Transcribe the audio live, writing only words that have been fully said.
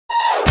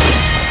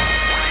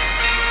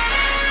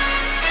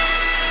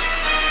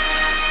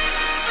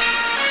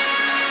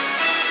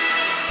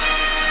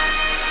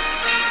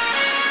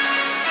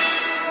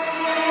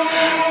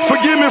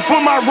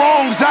for my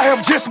wrongs, I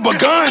have just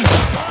begun.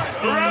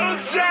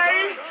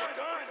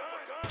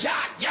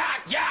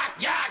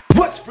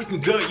 What's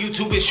freaking good,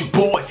 YouTube? It's your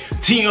boy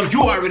TM.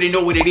 You already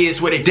know what it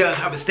is, what it does,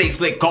 how it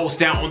stays lit, goes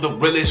down on the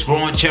realest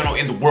growing channel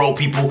in the world,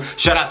 people.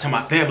 Shout out to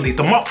my family,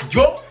 the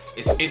Mafia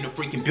is in the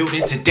freaking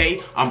building today.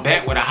 I'm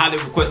back with a highly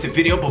requested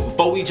video, but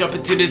before we jump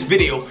into this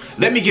video,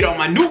 let me get all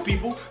my new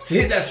people to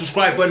hit that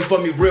subscribe button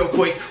for me real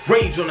quick.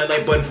 Rage on the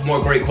like button for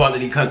more great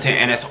quality content,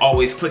 and as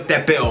always, click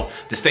that bell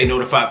to stay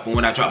notified for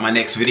when I drop my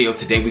next video.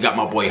 Today we got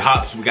my boy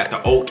Hops, we got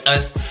the old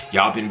us.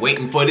 Y'all been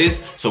waiting for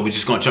this, so we're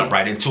just gonna jump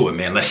right into it,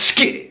 man. Let's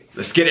get it.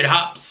 Let's get it,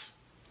 Hops.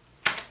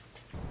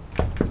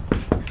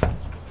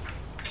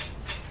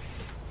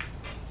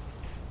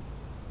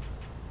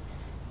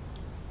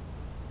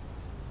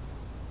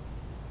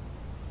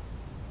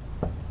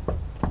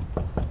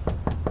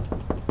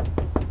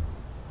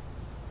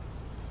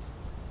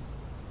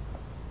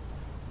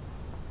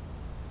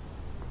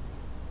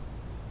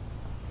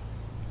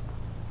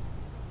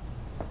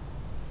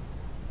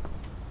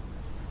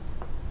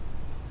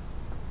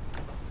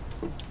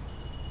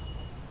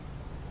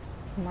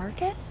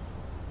 Marcus?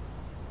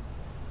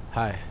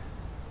 Hi.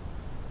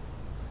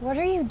 What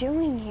are you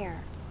doing here?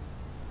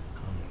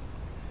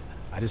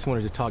 I just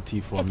wanted to talk to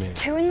you for a minute.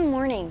 It's 2 in the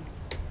morning.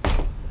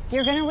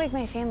 You're gonna wake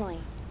my family.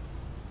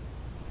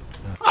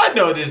 I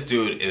know this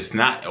dude is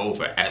not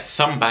over at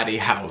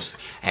somebody's house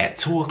at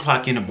 2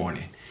 o'clock in the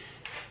morning.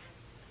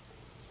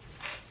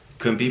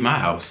 Couldn't be my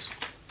house.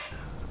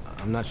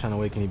 I'm not trying to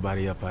wake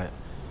anybody up. I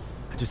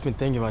just been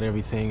thinking about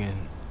everything, and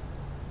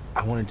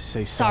I wanted to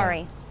say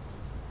sorry.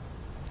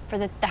 For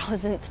the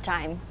 1000th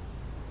time.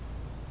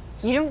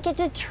 You don't get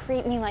to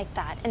treat me like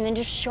that and then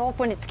just show up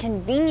when it's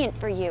convenient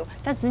for you.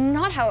 That's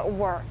not how it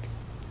works.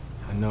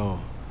 I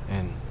know,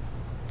 and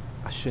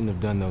I shouldn't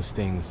have done those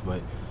things,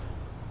 but...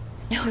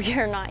 No,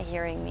 you're not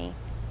hearing me.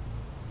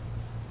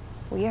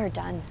 We are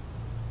done.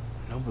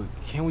 No, but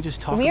can't we just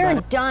talk about it? We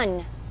are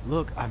done.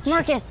 Look, I've...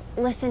 Marcus,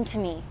 listen to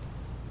me.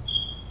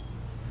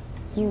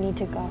 You need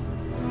to go.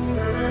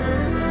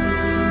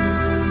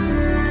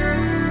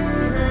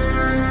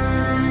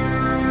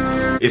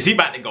 Is he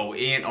about to go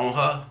in on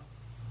her?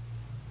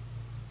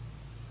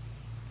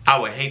 I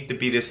would hate to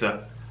be this.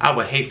 I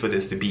would hate for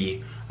this to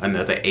be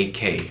another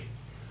AK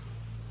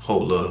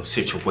whole little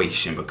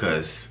situation,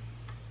 because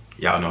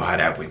y'all know how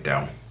that went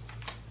down.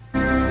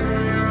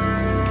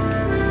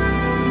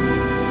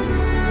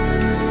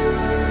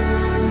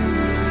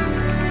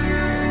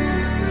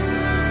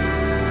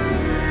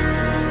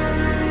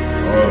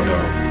 Oh no.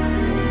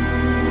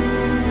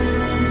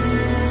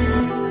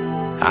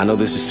 I know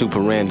this is super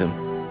random.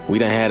 We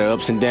done had our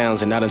ups and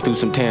downs, and I done threw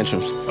some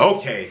tantrums.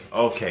 Okay.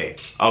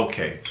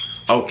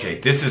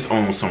 This is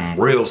on some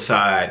real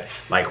side,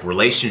 like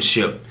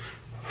relationship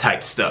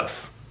type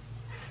stuff.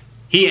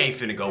 He ain't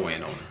finna go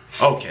in on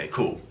her. Okay,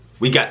 cool.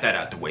 We got that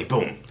out the way.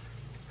 Boom.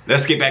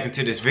 Let's get back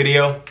into this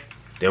video.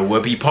 There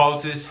will be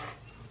pauses.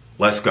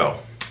 Let's go.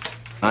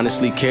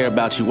 Honestly care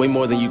about you way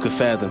more than you could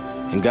fathom.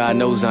 And God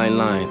knows I ain't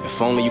lying.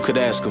 If only you could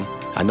ask him.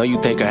 I know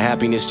you think our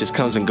happiness just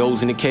comes and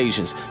goes in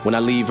occasions. When I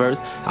leave Earth,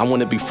 I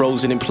want to be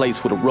frozen in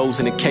place with a rose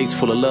in a case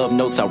full of love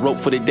notes I wrote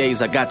for the days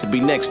I got to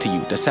be next to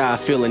you. That's how I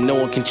feel, and no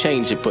one can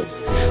change it. But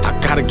I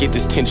gotta get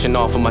this tension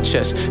off of my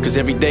chest, cause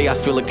every day I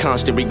feel a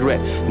constant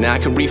regret. Now I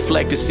can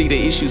reflect to see the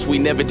issues we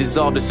never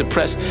dissolved or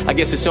suppressed. I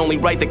guess it's only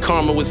right that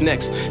karma was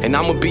next. And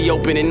I'ma be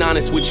open and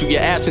honest with you.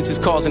 Your absence is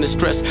causing the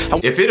stress.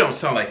 If it don't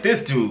sound like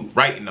this dude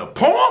writing a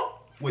poem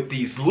with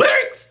these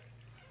lyrics,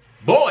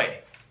 boy,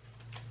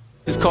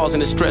 it's causing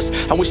the stress.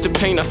 I wish the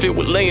pain I feel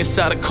would lay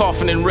inside a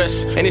coffin and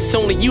rest. And it's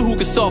only you who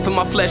can soften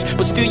my flesh,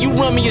 but still you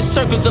run me in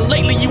circles, and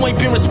lately you ain't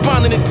been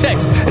responding to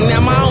text. And now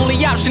my only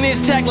option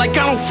is tag like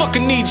I don't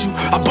fucking need you.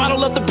 I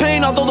bottle up the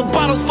pain although the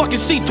bottle's fucking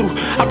see-through.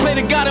 I pray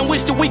to God and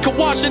wish that we could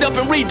wash it up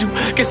and redo.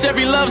 Guess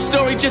every love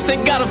story just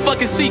ain't got a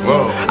fucking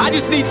sequel. I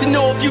just need to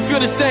know if you feel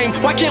the same.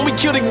 Why can't we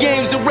kill the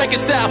games and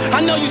reconcile?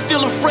 I know you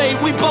still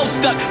afraid, we both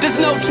stuck, there's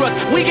no trust.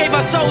 We gave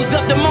our souls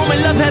up the moment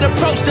love had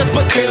approached us,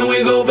 but can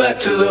we go back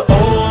to the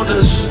oldest?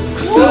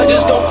 Cause I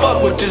just don't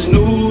fuck with this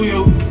new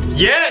you.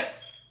 Yes!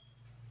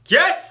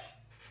 Yes!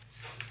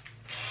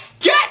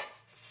 Yes!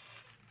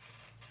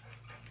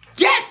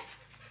 Yes!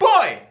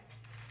 Boy!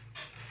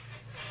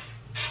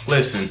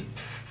 Listen,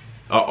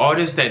 an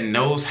artist that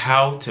knows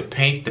how to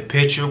paint the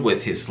picture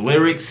with his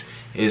lyrics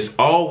is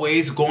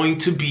always going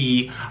to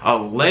be a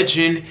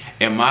legend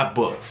in my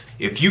books.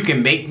 If you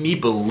can make me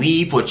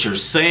believe what you're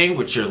saying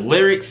with your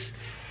lyrics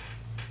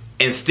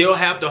and still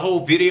have the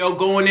whole video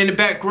going in the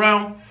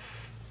background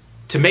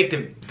to make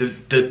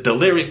the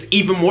lyrics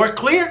even more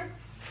clear,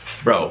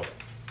 bro,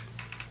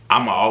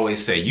 I'ma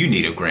always say you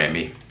need a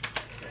Grammy.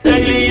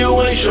 Lately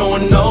you ain't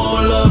showing no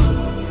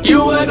love.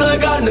 You act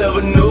like I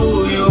never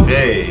knew you.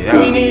 Hey,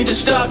 we need to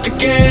stop the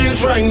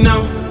games right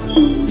now.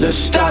 Let's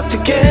stop the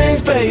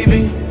games,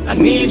 baby. I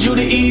need you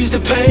to ease the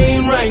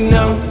pain right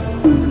now.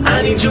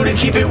 I need you to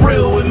keep it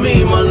real with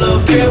me, my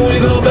love. Can we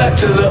go back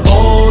to the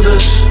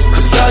oldest?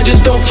 Cause I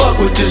just don't fuck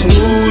with this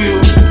new you.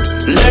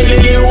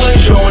 Lately you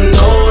ain't showing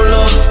no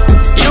love.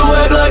 You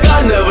act like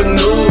I never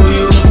knew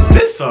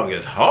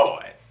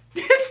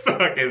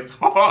song is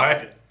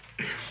hard.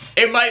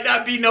 It might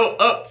not be no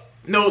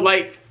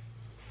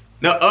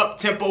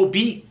up-tempo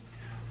beat,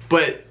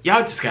 but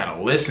y'all just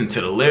gotta listen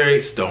to the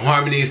lyrics, the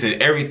harmonies,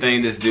 and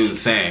everything this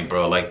dude's saying,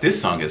 bro. Like,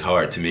 this song is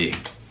hard to me.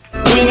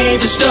 We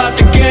need to stop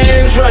the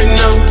games right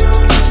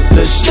now.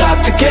 Let's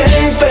stop the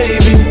games,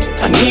 baby.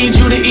 I need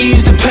you to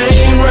ease the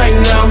pain right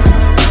now.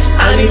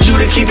 I need you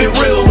to keep it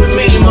real with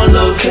me, my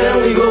love.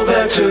 Can we go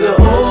back to the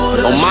old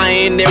us? On my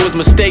end, there was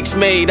mistakes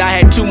made. I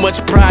had too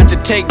much pride to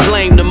take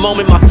blame. The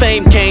moment my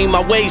fame came, my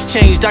ways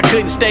changed. I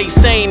couldn't stay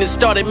sane and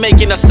started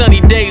making our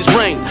sunny days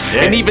rain.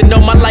 Yeah. And even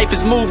though my life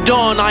has moved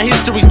on, our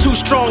history's too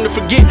strong to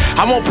forget.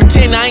 I won't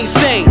pretend I ain't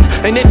stained.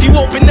 And if you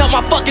open up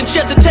my fucking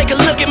chest and take a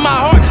look at my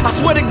heart, I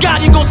swear to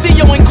God, you gon' see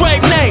your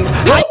engraved name.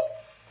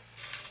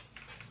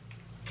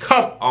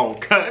 Come on,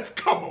 cuz.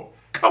 Come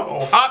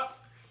on, Hops.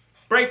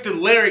 Break the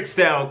lyrics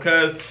down,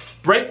 cuz.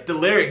 Break the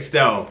lyrics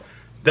down.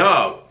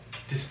 Dog,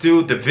 this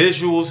dude, the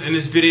visuals in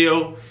this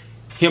video,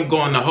 him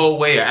going the whole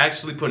way,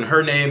 actually putting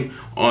her name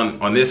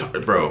on this,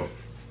 bro.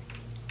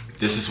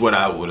 This is what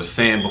I was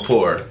saying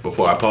before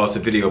I paused the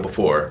video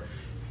before.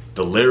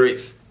 The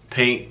lyrics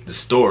paint the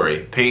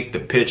story, paint the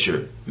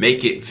picture,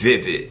 make it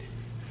vivid.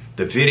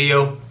 The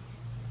video,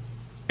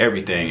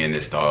 everything in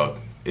this, dog,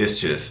 it's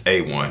just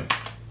A1.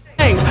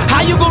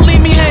 How you gon' leave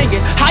me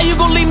hanging? How you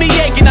gon' leave me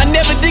aching? I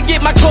never did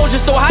get my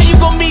closure, so how you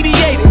gon'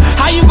 mediate it?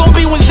 How you gon'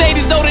 be when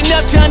Zadie's old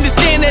enough to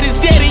understand that his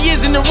daddy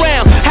isn't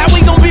around? How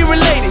we gon' be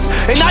related?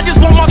 And I just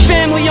want my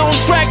family on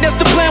track, that's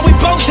the plan we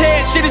both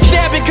had. Shit is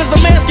sad because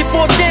I'm asking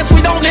for a chance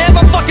we don't have,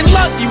 I fucking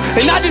love you.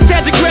 And I just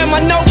had to grab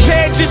my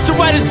notepad just to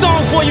write a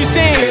song for you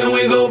saying, can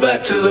we go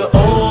back to the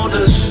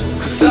oldest?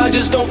 Cause I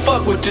just don't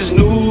fuck with this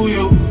new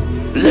you.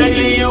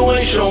 Lately you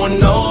ain't showing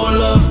no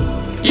love.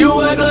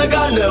 You act like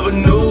I never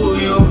knew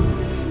you.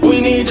 We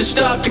need to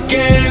stop the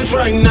games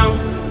right now.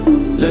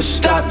 Let's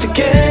stop the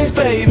games,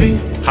 baby.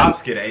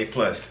 Hops get an A+.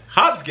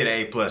 Hops get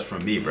an A+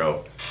 from me,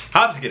 bro.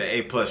 Hops get an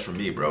A+ from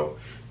me, bro.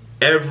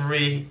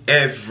 Every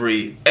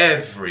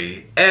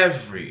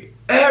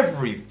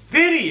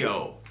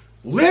video,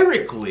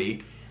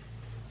 lyrically,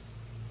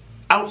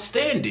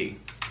 outstanding.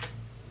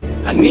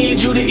 I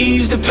need you to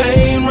ease the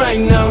pain right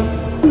now.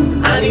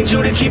 I need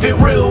you to keep it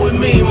real with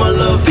me, my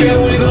love.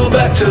 Can we go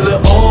back to the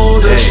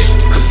oldest?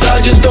 Cause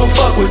I just don't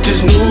fuck with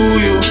this new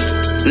you.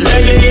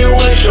 Lately you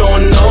ain't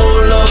showing no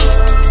love.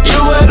 You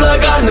act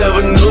like I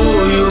never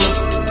knew you.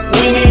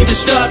 We need to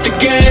stop the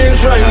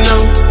games right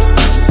now.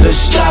 Let's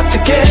stop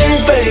the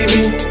games,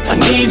 baby. I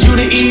need you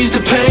to ease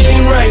the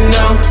pain right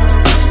now.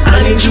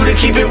 I need you to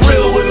keep it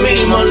real with me,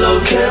 my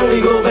love. Can we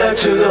go back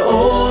to the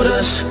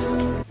oldest?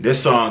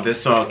 This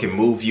song can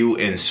move you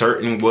in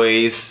certain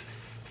ways.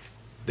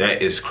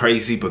 That is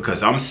crazy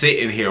because I'm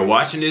sitting here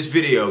watching this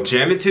video,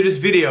 jamming to this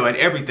video and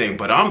everything,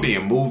 but I'm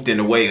being moved in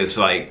a way that's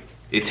like,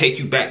 it take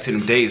you back to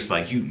them days.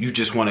 Like you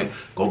just want to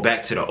go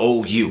back to the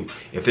old you.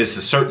 If it's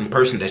a certain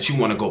person that you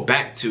want to go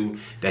back to,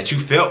 that you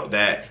felt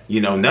that,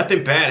 you know,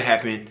 nothing bad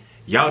happened,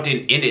 y'all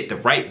didn't end it the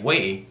right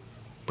way,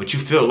 but you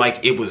feel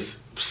like it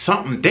was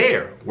something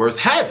there worth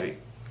having.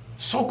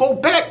 So go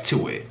back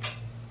to it.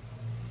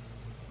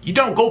 You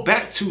don't go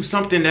back to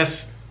something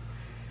that's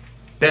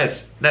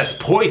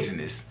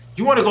poisonous.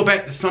 You want to go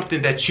back to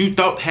something that you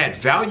thought had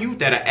value,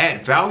 that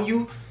add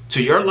value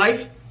to your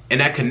life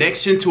and that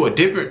connection to a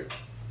different,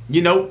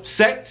 you know,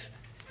 sex.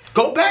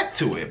 Go back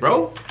to it,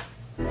 bro.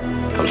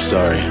 I'm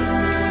sorry.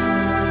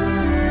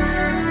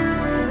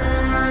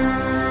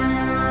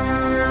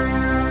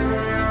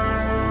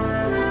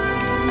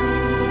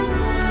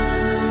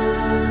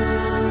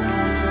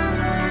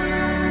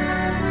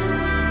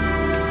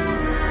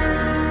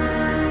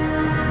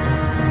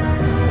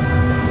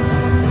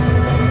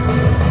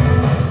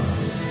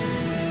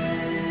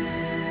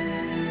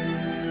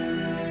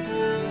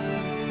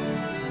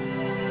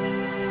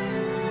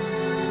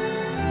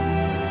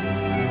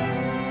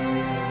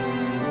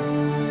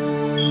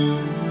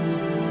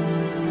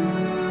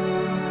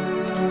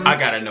 I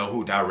gotta know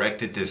who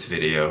directed this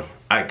video.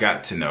 I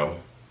got to know.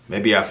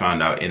 Maybe I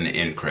found out in the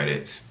end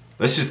credits.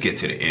 Let's just get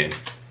to the end.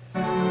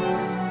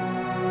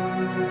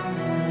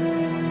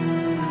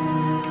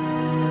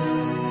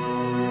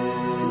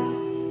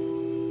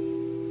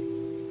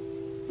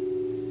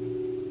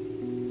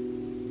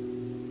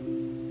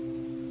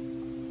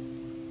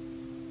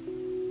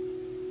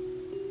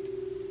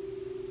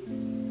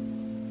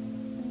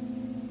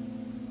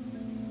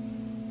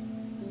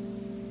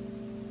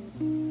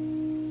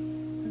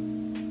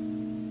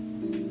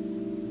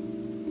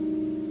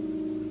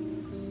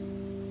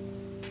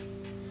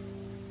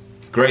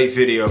 Great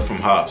video from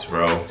Hops,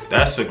 bro.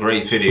 That's a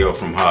great video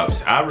from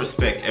Hops. I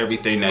respect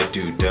everything that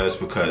dude does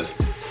because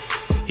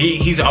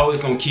he's always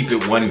gonna keep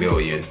it 1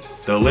 million.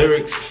 The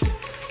lyrics,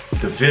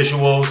 the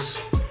visuals,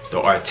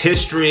 the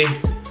artistry,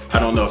 I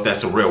don't know if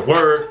that's a real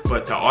word,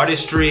 but the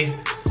artistry,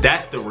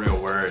 that's the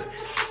real word.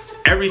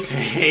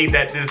 Everything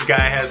that this guy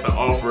has to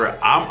offer,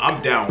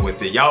 I'm down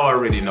with it. Y'all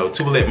already know,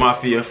 Too Lit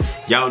Mafia.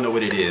 Y'all know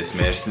what it is,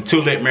 man. It's the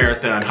Too Lit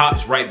Marathon.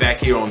 Hops right back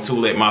here on Too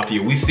Lit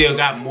Mafia. We still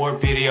got more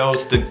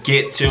videos to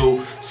get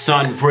to.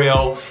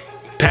 Sunreal,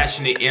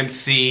 passionate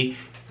MC.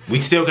 We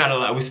still got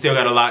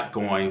a lot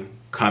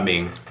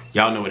coming.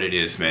 Y'all know what it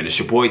is, man. It's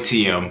your boy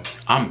TM.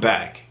 I'm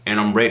back and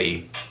I'm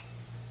ready.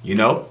 You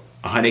know,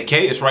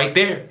 100K is right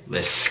there.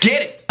 Let's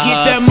get it.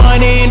 Get that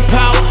money and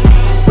power,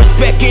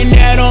 respecting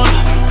that honor.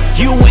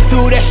 You went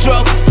through that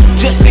struggle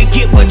just to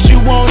get what you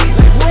wanted.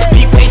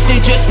 Be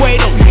patient, just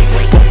wait on me.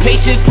 But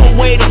patience put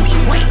weight on me.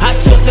 I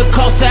took the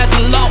cost as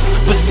a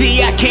loss, but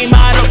see I came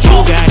out of. You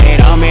got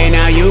it all, man.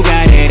 Now you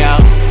got it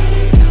all.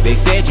 They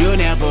said you'll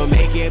never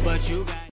make it, but you got it.